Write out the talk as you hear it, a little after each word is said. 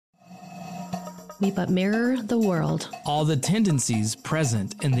We but mirror the world. All the tendencies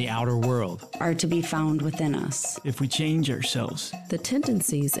present in the outer world are to be found within us. If we change ourselves, the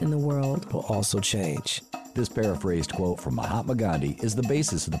tendencies in the world will also change. This paraphrased quote from Mahatma Gandhi is the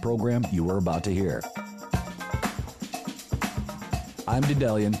basis of the program you are about to hear. I'm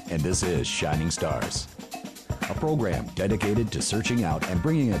Dedelian, and this is Shining Stars, a program dedicated to searching out and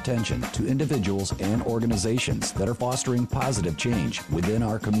bringing attention to individuals and organizations that are fostering positive change within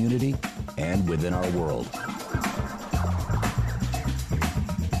our community and within our world.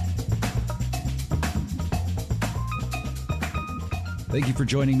 Thank you for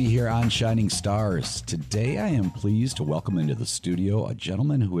joining me here on Shining Stars. Today I am pleased to welcome into the studio a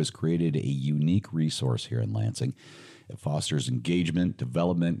gentleman who has created a unique resource here in Lansing. It fosters engagement,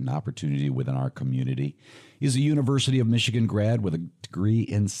 development, and opportunity within our community. He's a University of Michigan grad with a degree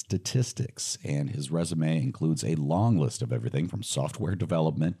in statistics, and his resume includes a long list of everything from software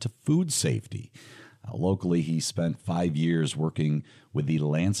development to food safety. Locally, he spent 5 years working with the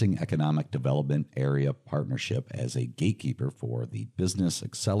Lansing Economic Development Area Partnership as a gatekeeper for the Business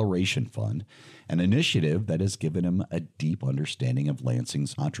Acceleration Fund, an initiative that has given him a deep understanding of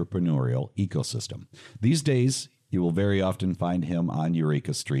Lansing's entrepreneurial ecosystem. These days, you will very often find him on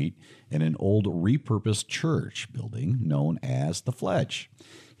Eureka Street in an old repurposed church building known as the Fledge.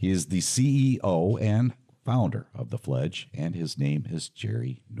 He is the CEO and founder of the Fledge, and his name is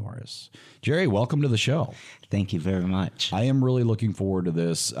Jerry Norris. Jerry, welcome to the show. Thank you very much. I am really looking forward to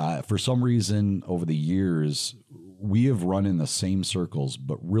this. For some reason, over the years, we have run in the same circles,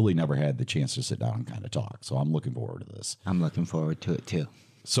 but really never had the chance to sit down and kind of talk. So I'm looking forward to this. I'm looking forward to it, too.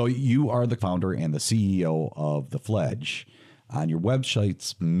 So you are the founder and the CEO of the Fledge. On your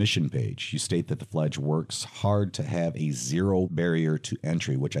website's mission page, you state that the Fledge works hard to have a zero barrier to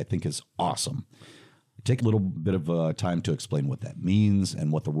entry, which I think is awesome. Take a little bit of time to explain what that means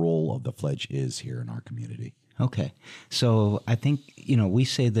and what the role of the Fledge is here in our community. Okay. So I think, we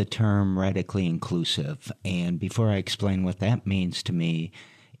say the term radically inclusive. And before I explain what that means to me,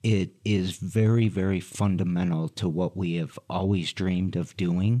 it is very, very fundamental to what we have always dreamed of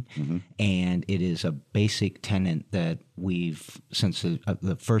doing. Mm-hmm. And it is a basic tenet that we've, since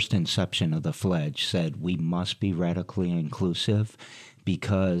the first inception of the Fledge, said we must be radically inclusive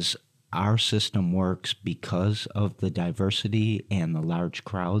because our system works because of the diversity and the large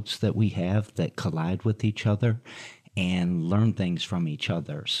crowds that we have that collide with each other and learn things from each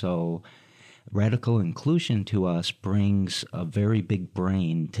other. So radical inclusion to us brings a very big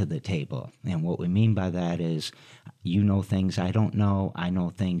brain to the table. And what we mean by that is, you know things I don't know, I know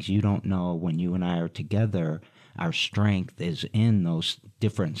things you don't know. When you and I are together, our strength is in those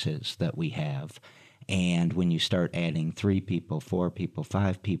differences that we have. And when you start adding 3 people, 4 people,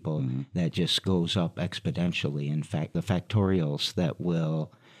 5 people, mm-hmm. that just goes up exponentially. In fact, the factorials that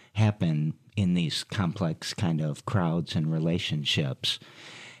will happen in these complex kind of crowds and relationships.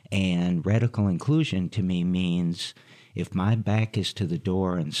 And radical inclusion to me means if my back is to the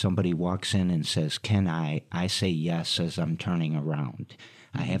door and somebody walks in and says, "Can I?" I say yes as I'm turning around.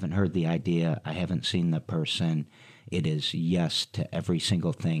 I haven't heard the idea. I haven't seen the person. It is yes to every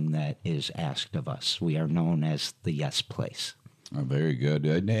single thing that is asked of us. We are known as the yes place. Oh, very good.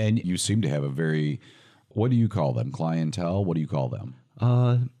 And you seem to have a very, what do you call them? Clientele? What do you call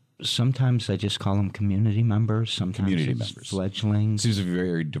them? Sometimes I just call them community members. Sometimes community it's members. Fledglings. Seems to be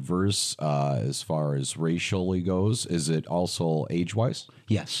very diverse as far as racially goes. Is it also age-wise?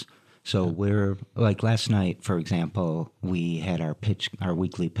 Yes. So we're, like last night, for example, we had our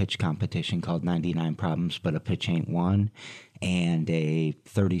weekly pitch competition called 99 Problems, but a Pitch Ain't One, and a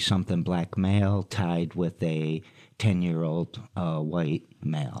 30-something black male tied with a 10-year-old white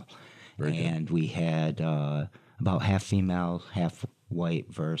male. And we had about half female, half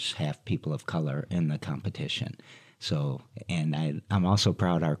white versus half people of color in the competition. So, and I'm also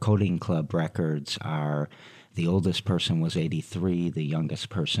proud our coding club records are, the oldest person was 83, the youngest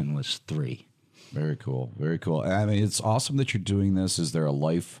person was 3. Very cool. Very cool. I mean, it's awesome that you're doing this. Is there a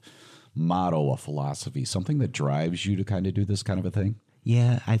life motto, a philosophy, something that drives you to kind of do this kind of a thing?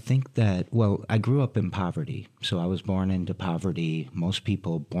 Yeah, I think that, well, I grew up in poverty. So I was born into poverty. Most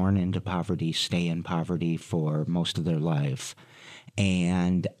people born into poverty stay in poverty for most of their life.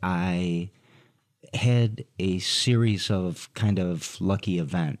 And I had a series of kind of lucky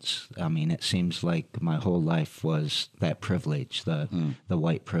events. I mean, it seems like my whole life was that privilege, the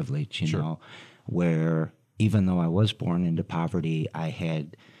white privilege, you know, where even though I was born into poverty, I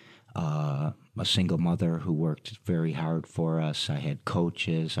had a single mother who worked very hard for us. I had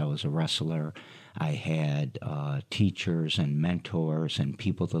coaches. I was a wrestler. I had teachers and mentors and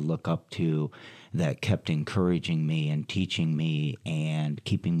people to look up to that kept encouraging me and teaching me and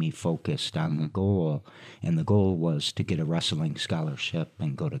keeping me focused on the goal. And the goal was to get a wrestling scholarship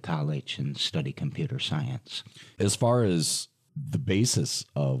and go to college and study computer science. As far as the basis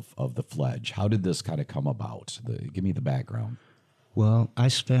of the Fledge, how did this kind of come about? Give me the background. Well, I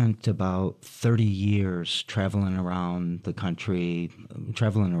spent about 30 years traveling around the country,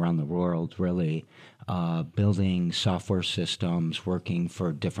 traveling around the world, really, building software systems, working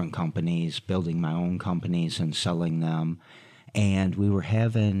for different companies, building my own companies and selling them. And we were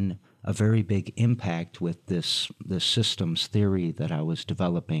having a very big impact with this systems theory that I was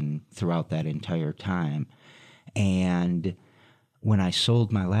developing throughout that entire time. And when I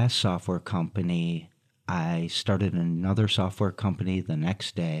sold my last software company, I started another software company the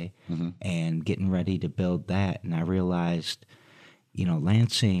next day and getting ready to build that. And I realized,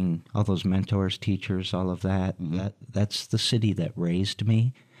 Lansing, all those mentors, teachers, all of that, that's the city that raised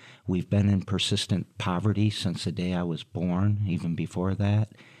me. We've been in persistent poverty since the day I was born, even before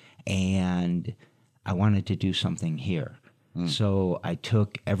that. And I wanted to do something here. So I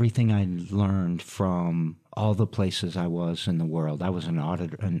took everything I learned from all the places I was in the world. I was an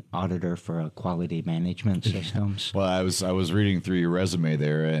auditor for quality management systems. Well, I was reading through your resume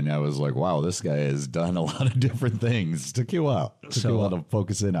there, and I was like, wow, this guy has done a lot of different things. Took you a while to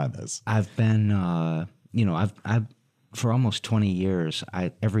focus in on this. I've been, I've for almost 20 years,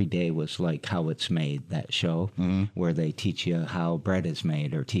 every day was like How It's Made, that show, where they teach you how bread is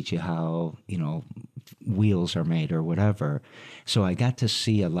made or teach you how, wheels are made or whatever. So I got to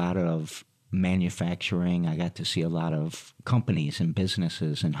see a lot of manufacturing. I got to see a lot of companies and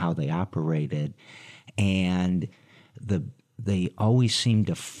businesses and how they operated. And they always seem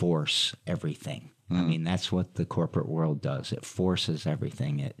to force everything. I mean, that's what the corporate world does. It forces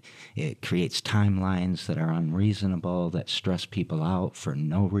everything. It creates timelines that are unreasonable, that stress people out for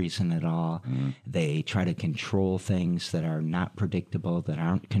no reason at all. They try to control things that are not predictable, that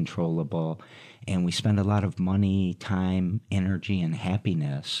aren't controllable. And we spend a lot of money, time, energy, and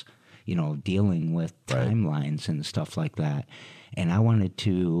happiness, dealing with timelines and stuff like that. And I wanted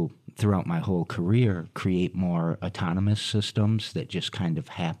to, throughout my whole career, create more autonomous systems that just kind of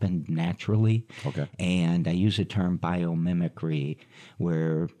happened naturally. Okay. And I use a term biomimicry,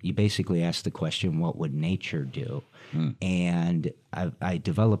 where you basically ask the question, what would nature do? And I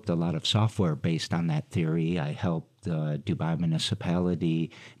developed a lot of software based on that theory. I helped the Dubai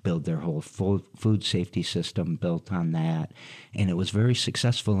municipality build their whole food safety system built on that. And it was very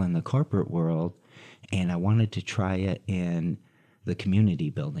successful in the corporate world. And I wanted to try it in the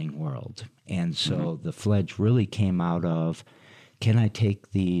community building world. And so the Fledge really came out of, can I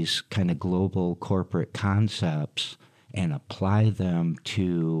take these kind of global corporate concepts and apply them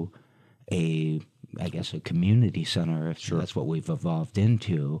to a community center, if that's what we've evolved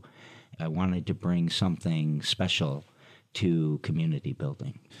into. I wanted to bring something special to community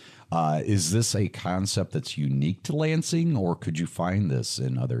building. Is this a concept that's unique to Lansing, or could you find this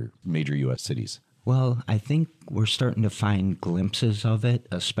in other major U.S. cities? Well, I think we're starting to find glimpses of it,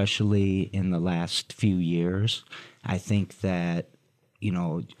 especially in the last few years. I think that,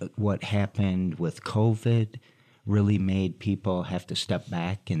 what happened with COVID really made people have to step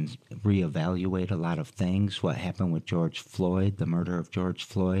back and reevaluate a lot of things. What happened with George Floyd, the murder of George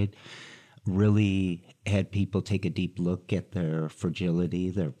Floyd, really had people take a deep look at their fragility,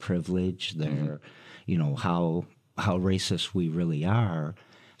 their privilege, their, how racist we really are.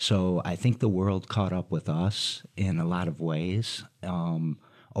 So I think the world caught up with us in a lot of ways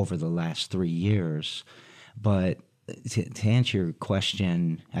over the last 3 years. But to answer your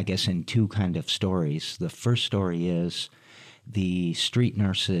question, I guess in two kind of stories. The first story is the street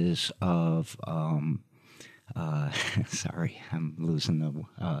nurses of, sorry, I'm losing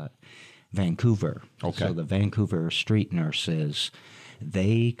the, Vancouver. Okay. So the Vancouver street nurses,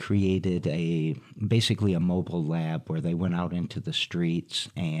 they created basically a mobile lab where they went out into the streets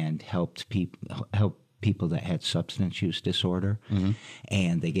and helped people that had substance use disorder.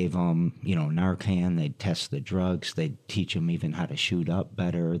 And they gave them, Narcan. They'd test the drugs. They'd teach them even how to shoot up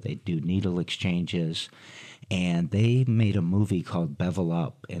better. They'd do needle exchanges. And they made a movie called Bevel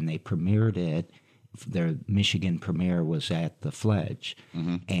Up, and they premiered it. Their Michigan premiere was at the Fledge.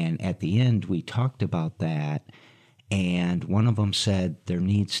 And at the end, we talked about that. And one of them said there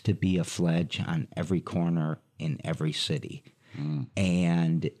needs to be a Fledge on every corner in every city.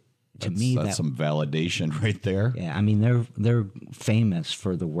 And to me, that's some validation right there. Yeah, I mean, they're famous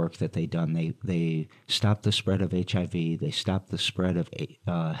for the work that they've done. They stopped the spread of HIV. They stopped the spread of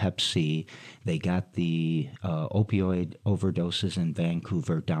Hep C. They got the opioid overdoses in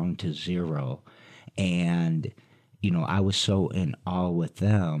Vancouver down to zero. And, I was so in awe with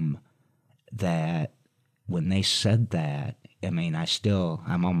them that when they said that, I mean,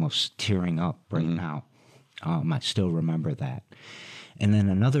 I'm almost tearing up right now. I still remember that. And then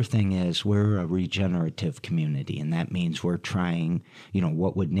another thing is we're a regenerative community, and that means we're trying,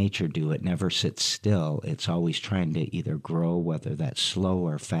 what would nature do? It never sits still. It's always trying to either grow, whether that's slow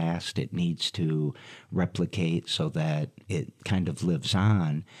or fast. It needs to replicate so that it kind of lives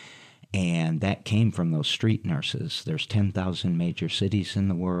on. And that came from those street nurses. There's 10,000 major cities in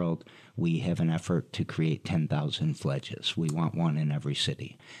the world. We have an effort to create 10,000 Fledges. We want one in every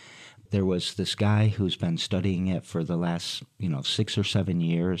city. There was this guy who's been studying it for the last, 6 or 7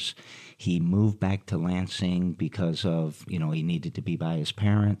 years. He moved back to Lansing because of, he needed to be by his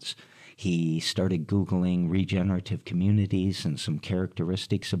parents. He started Googling regenerative communities and some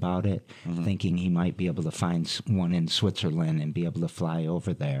characteristics about it, thinking he might be able to find one in Switzerland and be able to fly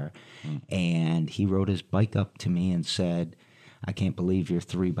over there. And he rode his bike up to me and said, I can't believe you're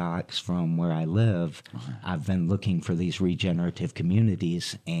 3 blocks from where I live. I've been looking for these regenerative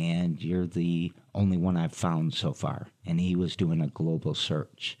communities, and you're the only one I've found so far. And he was doing a global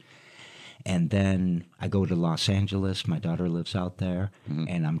search. And then I go to Los Angeles. My daughter lives out there,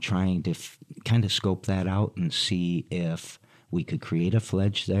 and I'm trying to kind of scope that out and see if we could create a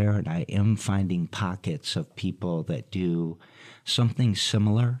Fledge there. And I am finding pockets of people that do something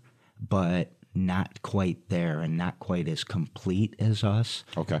similar, but not quite there and not quite as complete as us.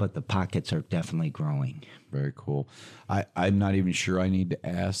 Okay. But the pockets are definitely growing. Very cool. I'm not even sure I need to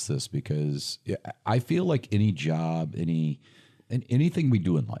ask this because I feel like any job, anything we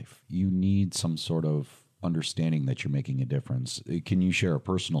do in life, you need some sort of understanding that you're making a difference. Can you share a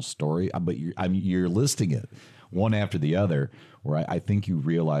personal story? But you're listing it one after the other, where I think you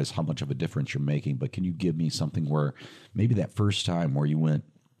realize how much of a difference you're making. But can you give me something where maybe that first time where you went,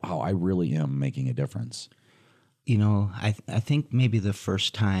 wow, I really am making a difference? I think maybe the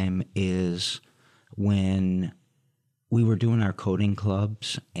first time is when we were doing our coding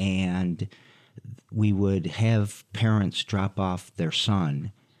clubs, and we would have parents drop off their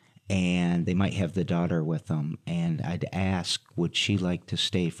son, and they might have the daughter with them. And I'd ask, would she like to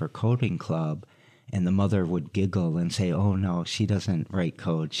stay for coding club? And the mother would giggle and say, oh, no, she doesn't write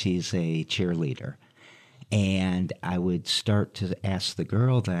code. She's a cheerleader. And I would start to ask the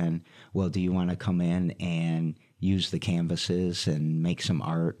girl then, well, do you want to come in and use the canvases and make some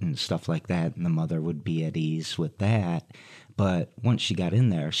art and stuff like that? And the mother would be at ease with that. But once she got in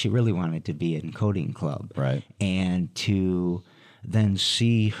there, she really wanted to be in coding club. Right. And to then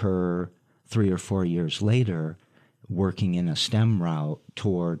see her 3 or 4 years later working in a STEM route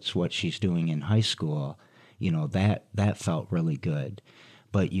towards what she's doing in high school, that felt really good.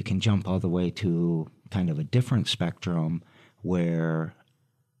 But you can jump all the way to kind of a different spectrum where,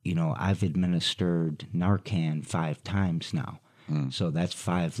 I've administered Narcan 5 times now. So that's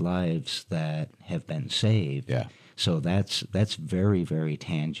 5 lives that have been saved. Yeah. So that's very, very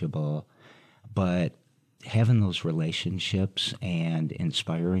tangible. But having those relationships and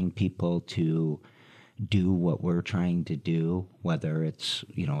inspiring people to do what we're trying to do, whether it's,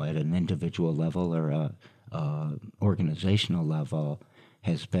 at an individual level or a organizational level,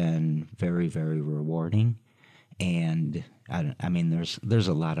 has been very, very rewarding. And I mean, there's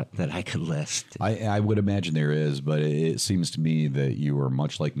a lot that I could list. I would imagine there is, but it seems to me that you are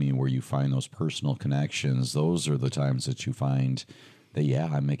much like me, where you find those personal connections. Those are the times that you find that, yeah,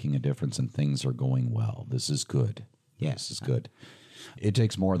 I'm making a difference and things are going well. This is good. Yeah. This is good. It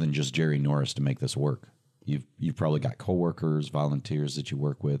takes more than just Jerry Norris to make this work. You've probably got coworkers, volunteers that you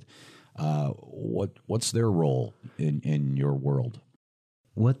work with. What's their role in your world?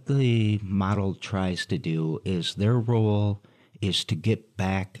 What the model tries to do is their role is to get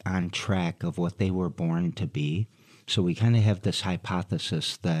back on track of what they were born to be. So we kind of have this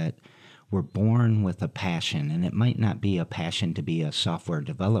hypothesis that we're born with a passion, and it might not be a passion to be a software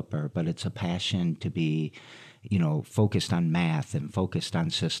developer, but it's a passion to be, focused on math and focused on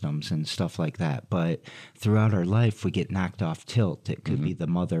systems and stuff like that. But throughout our life, we get knocked off tilt. It could be the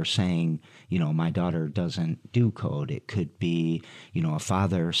mother saying, my daughter doesn't do code. It could be, a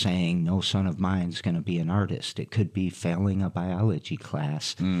father saying, no son of mine's going to be an artist. It could be failing a biology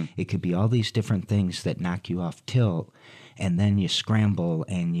class. It could be all these different things that knock you off tilt. And then you scramble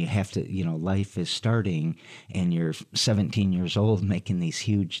and you have to, life is starting and you're 17 years old making these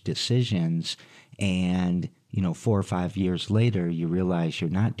huge decisions. And, 4 or 5 years later, you realize you're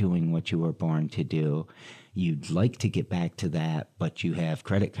not doing what you were born to do. You'd like to get back to that, but you have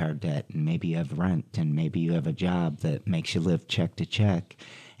credit card debt, and maybe you have rent, and maybe you have a job that makes you live check to check.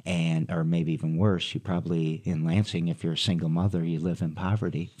 or maybe even worse, you probably, in Lansing, if you're a single mother, you live in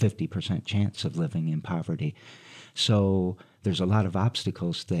poverty, 50% chance of living in poverty. So there's a lot of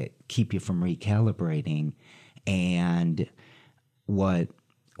obstacles that keep you from recalibrating. And what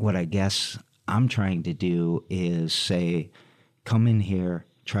I guess I'm trying to do is say, come in here,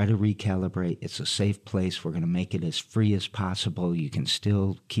 try to recalibrate. It's a safe place. We're going to make it as free as possible. You can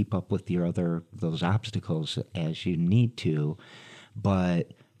still keep up with those obstacles as you need to,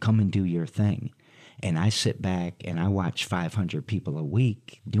 but come and do your thing. And I sit back and I watch 500 people a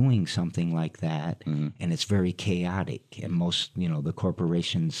week doing something like that, and it's very chaotic. And most, the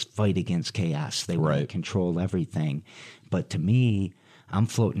corporations fight against chaos. They want to control everything. But to me, I'm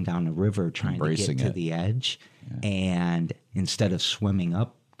floating down a river trying Embracing to get to the edge, and instead of swimming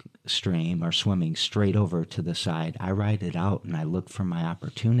upstream or swimming straight over to the side, I ride it out and I look for my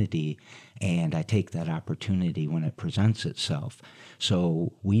opportunity, and I take that opportunity when it presents itself.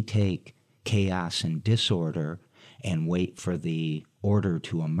 So we take chaos and disorder and wait for the order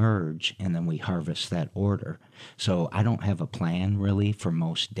to emerge, and then we harvest that order. So I don't have a plan really for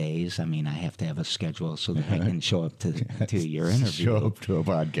most days. I mean, I have to have a schedule so that I can show up to your interview. Show up to a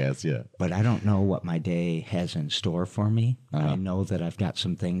podcast, yeah. But I don't know what my day has in store for me. I know that I've got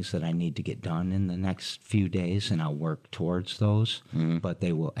some things that I need to get done in the next few days, and I'll work towards those. But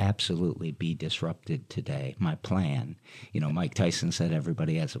they will absolutely be disrupted today. My plan, Mike Tyson said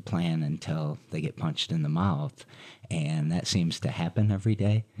everybody has a plan until they get punched in the mouth. And that seems to happen every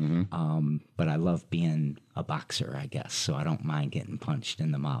day. But I love being a boxer, I guess. So I don't mind getting punched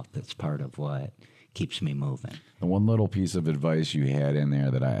in the mouth. That's part of what keeps me moving. And one little piece of advice you had in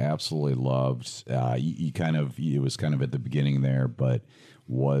there that I absolutely loved, it was kind of at the beginning there, but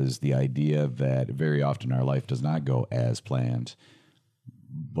was the idea that very often our life does not go as planned,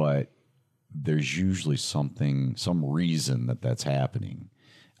 but there's usually some reason that's happening.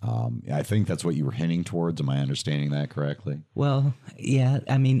 I think that's what you were hinting towards. Am I understanding that correctly? Well, yeah.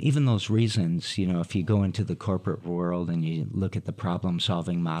 I mean, even those reasons, if you go into the corporate world and you look at the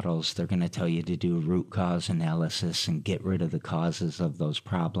problem-solving models, they're going to tell you to do root cause analysis and get rid of the causes of those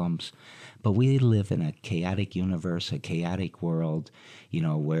problems. But we live in a chaotic universe, a chaotic world,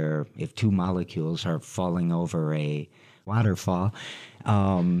 where if two molecules are falling over a waterfall,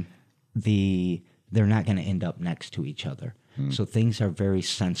 they're not going to end up next to each other. So things are very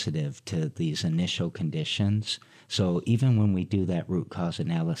sensitive to these initial conditions. So even when we do that root cause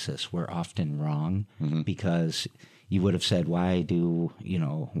analysis, we're often wrong because you would have said, why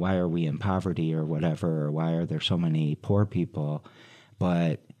are we in poverty or whatever, or why are there so many poor people?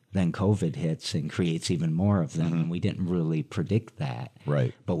 But then COVID hits and creates even more of them, and we didn't really predict that.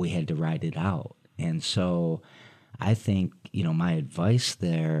 Right. But we had to ride it out. And so I think, my advice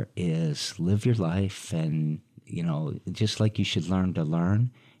there is live your life, and just like you should learn to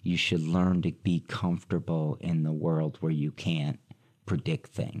learn, you should learn to be comfortable in the world where you can't predict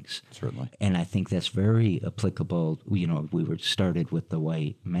things. Certainly. And I think that's very applicable. We were started with the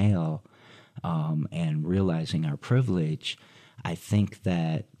white male and realizing our privilege. I think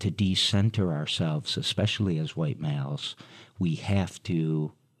that to decenter ourselves, especially as white males, we have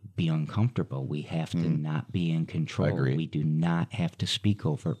to be uncomfortable. We have to not be in control. I agree. We do not have to speak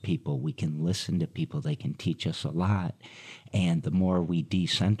over people. We can listen to people. They can teach us a lot. And the more we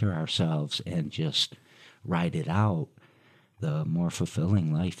decenter ourselves and just ride it out, the more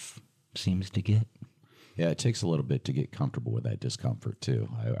fulfilling life seems to get. Yeah, it takes a little bit to get comfortable with that discomfort, too.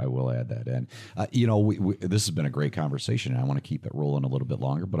 I will add that. And, this has been a great conversation, and I want to keep it rolling a little bit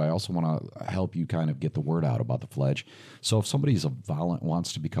longer, but I also want to help you kind of get the word out about the Fledge. So if somebody's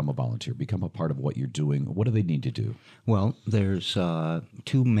wants to become a volunteer, become a part of what you're doing, what do they need to do? Well, there's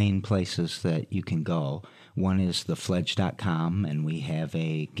two main places that you can go. One is thefledge.com, and we have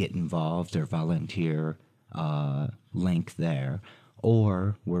a get involved or volunteer link there.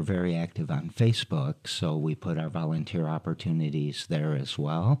 Or we're very active on Facebook, so we put our volunteer opportunities there as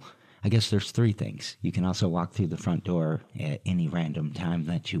well. I guess there's three things. You can also walk through the front door at any random time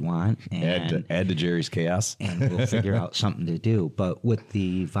that you want. And add to Jerry's chaos. And we'll figure out something to do. But with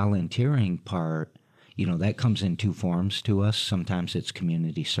the volunteering part, that comes in two forms to us. Sometimes it's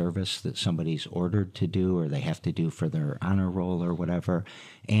community service that somebody's ordered to do or they have to do for their honor roll or whatever.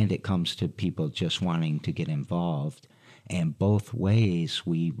 And it comes to people just wanting to get involved. And both ways,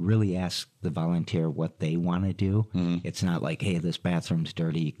 we really ask the volunteer what they want to do. It's not like, hey, this bathroom's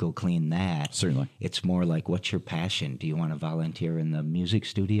dirty, go clean that. Certainly. It's more like, what's your passion? Do you want to volunteer in the music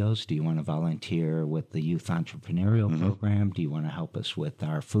studios? Do you want to volunteer with the youth entrepreneurial program? Do you want to help us with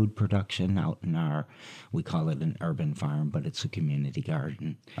our food production out in we call it an urban farm, but it's a community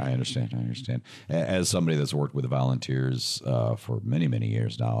garden. I understand. As somebody that's worked with volunteers for many, many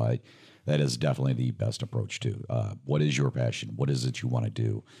years now, that is definitely the best approach too. What is your passion? What is it you want to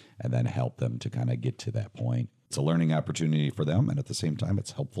do? And then help them to kind of get to that point. It's a learning opportunity for them, and at the same time,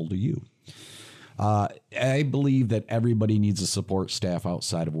 it's helpful to you. I believe that everybody needs a support staff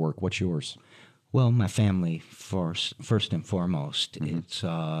outside of work. What's yours? Well, my family first and foremost. It's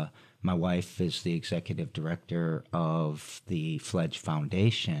my wife is the executive director of the Fledge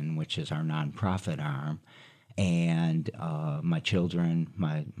Foundation, which is our nonprofit arm. And my children,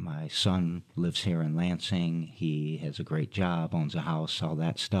 my son lives here in Lansing. He has a great job, owns a house, all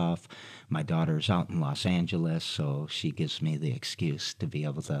that stuff. My daughter's out in Los Angeles, so she gives me the excuse to be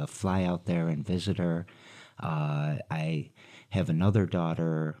able to fly out there and visit her. I have another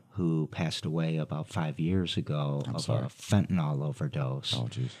daughter who passed away about 5 years ago of a fentanyl overdose. Oh,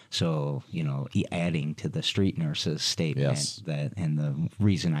 geez. So, adding to the street nurse's statement that, and the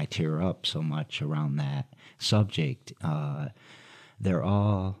reason I tear up so much around that subject, they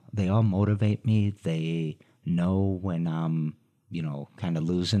all motivate me. They know when I'm, kind of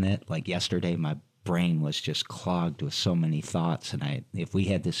losing it. Like yesterday, my brain was just clogged with so many thoughts, and if we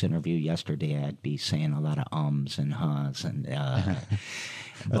had this interview yesterday, I'd be saying a lot of ums and huhs, and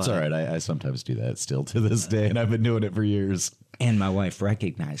that's all right. I sometimes do that still to this day, and I've been doing it for years. And my wife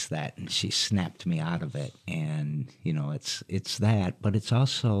recognized that, and she snapped me out of it. And it's that, but it's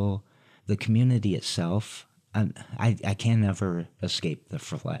also the community itself. I can never escape the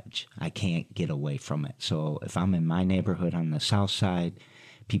Fledge. I can't get away from it. So if I'm in my neighborhood on the south side,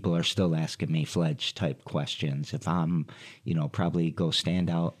 people are still asking me Fledge type questions. If I'm, probably go stand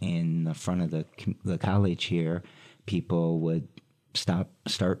out in the front of the college here, people would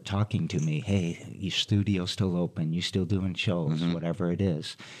start talking to me. Hey, your studio's still open. You still doing shows, whatever it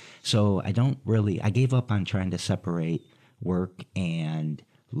is. So I gave up on trying to separate work and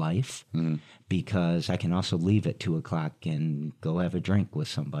life because I can also leave at 2:00 and go have a drink with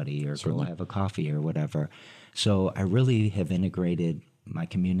somebody or go have a coffee or whatever. So I really have integrated my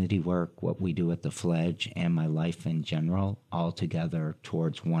community work, what we do at the Fledge, and my life in general all together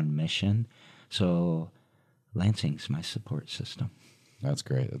towards one mission. So Lansing's my support system. That's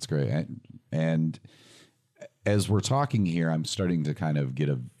great. And as we're talking here, I'm starting to kind of get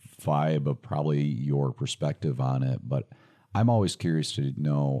a vibe of probably your perspective on it, but I'm always curious to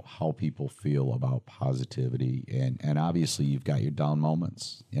know how people feel about positivity. And obviously you've got your down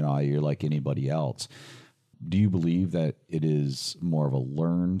moments. You're like anybody else. Do you believe that it is more of a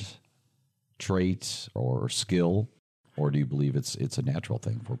learned trait or skill, or do you believe it's a natural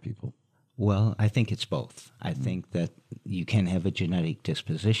thing for people? Well, I think it's both. I think that you can have a genetic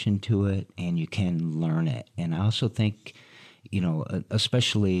disposition to it and you can learn it. And I also think,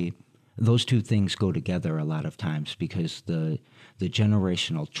 especially those two things go together a lot of times because the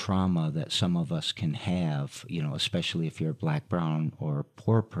generational trauma that some of us can have, especially if you're a black, brown, or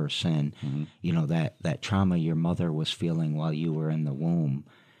poor person, that trauma your mother was feeling while you were in the womb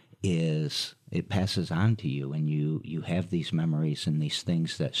it passes on to you, and you have these memories and these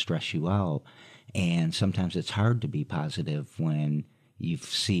things that stress you out. And sometimes it's hard to be positive when you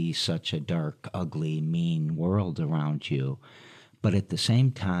see such a dark, ugly, mean world around you. But at the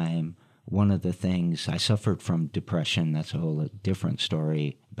same time, one of the things, I suffered from depression, that's a whole different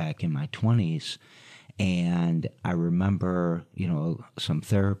story, back in my 20s. And I remember, some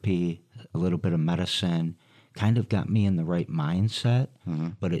therapy, a little bit of medicine, kind of got me in the right mindset.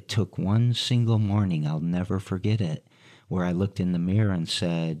 But it took one single morning, I'll never forget it, where I looked in the mirror and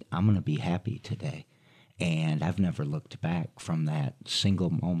said, I'm going to be happy today. And I've never looked back from that single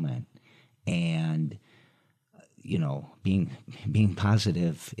moment. And being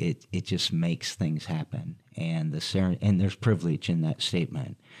positive, it just makes things happen. And there's privilege in that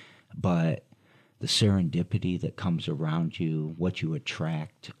statement, but the serendipity that comes around you, what you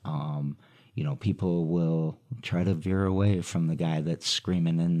attract, people will try to veer away from the guy that's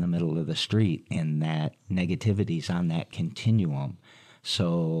screaming in the middle of the street, and that negativity's on that continuum.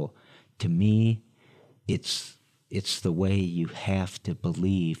 So to me, it's the way you have to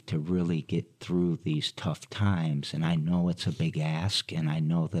believe to really get through these tough times. And I know it's a big ask, and I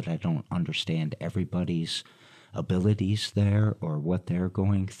know that I don't understand everybody's abilities there or what they're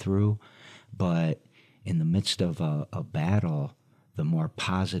going through. But in the midst of a battle, the more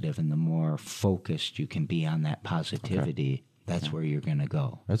positive and the more focused you can be on that positivity, that's where you're going to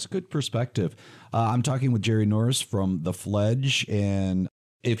go. That's a good perspective. I'm talking with Jerry Norris from the Fledge, and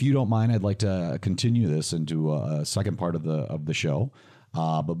if you don't mind, I'd like to continue this into a second part of the show.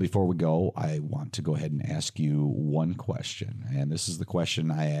 But before we go, I want to go ahead and ask you one question. And this is the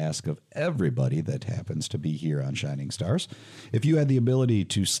question I ask of everybody that happens to be here on Shining Stars. If you had the ability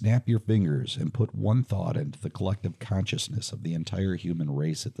to snap your fingers and put one thought into the collective consciousness of the entire human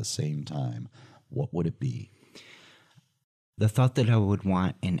race at the same time, what would it be? The thought that I would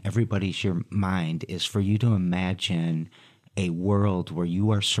want in everybody's mind is for you to imagine a world where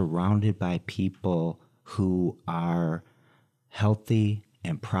you are surrounded by people who are healthy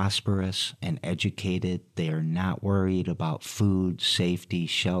and prosperous and educated. They are not worried about food, safety,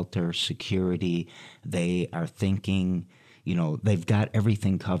 shelter, security. They are thinking, they've got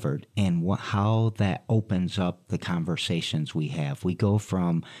everything covered. And how that opens up the conversations we have. We go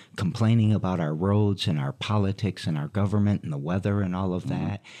from complaining about our roads and our politics and our government and the weather and all of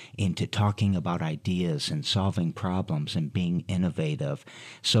that into talking about ideas and solving problems and being innovative.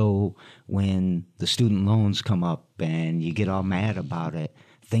 So when the student loans come up and you get all mad about it,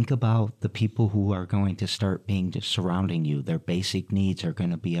 think about the people who are going to start surrounding you. Their basic needs are going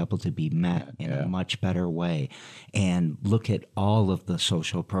to be able to be met in a much better way. And look at all of the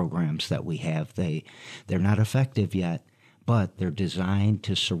social programs that we have. They're not effective yet, but they're designed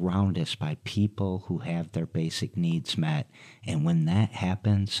to surround us by people who have their basic needs met. And when that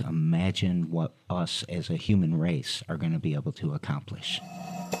happens, imagine what us as a human race are going to be able to accomplish.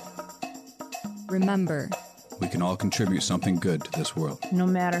 Remember, we can all contribute something good to this world. no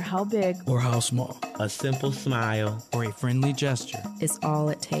matter how big Or how small. A simple smile Or a friendly gesture. Is all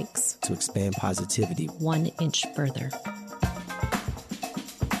it takes. to expand positivity. 1 inch further.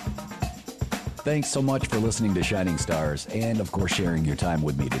 Thanks so much for listening to Shining Stars and, of course, sharing your time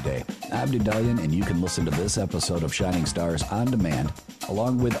with me today. I'm Dedalian, and you can listen to this episode of Shining Stars on demand,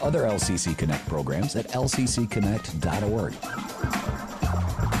 along with other LCC Connect programs at lccconnect.org.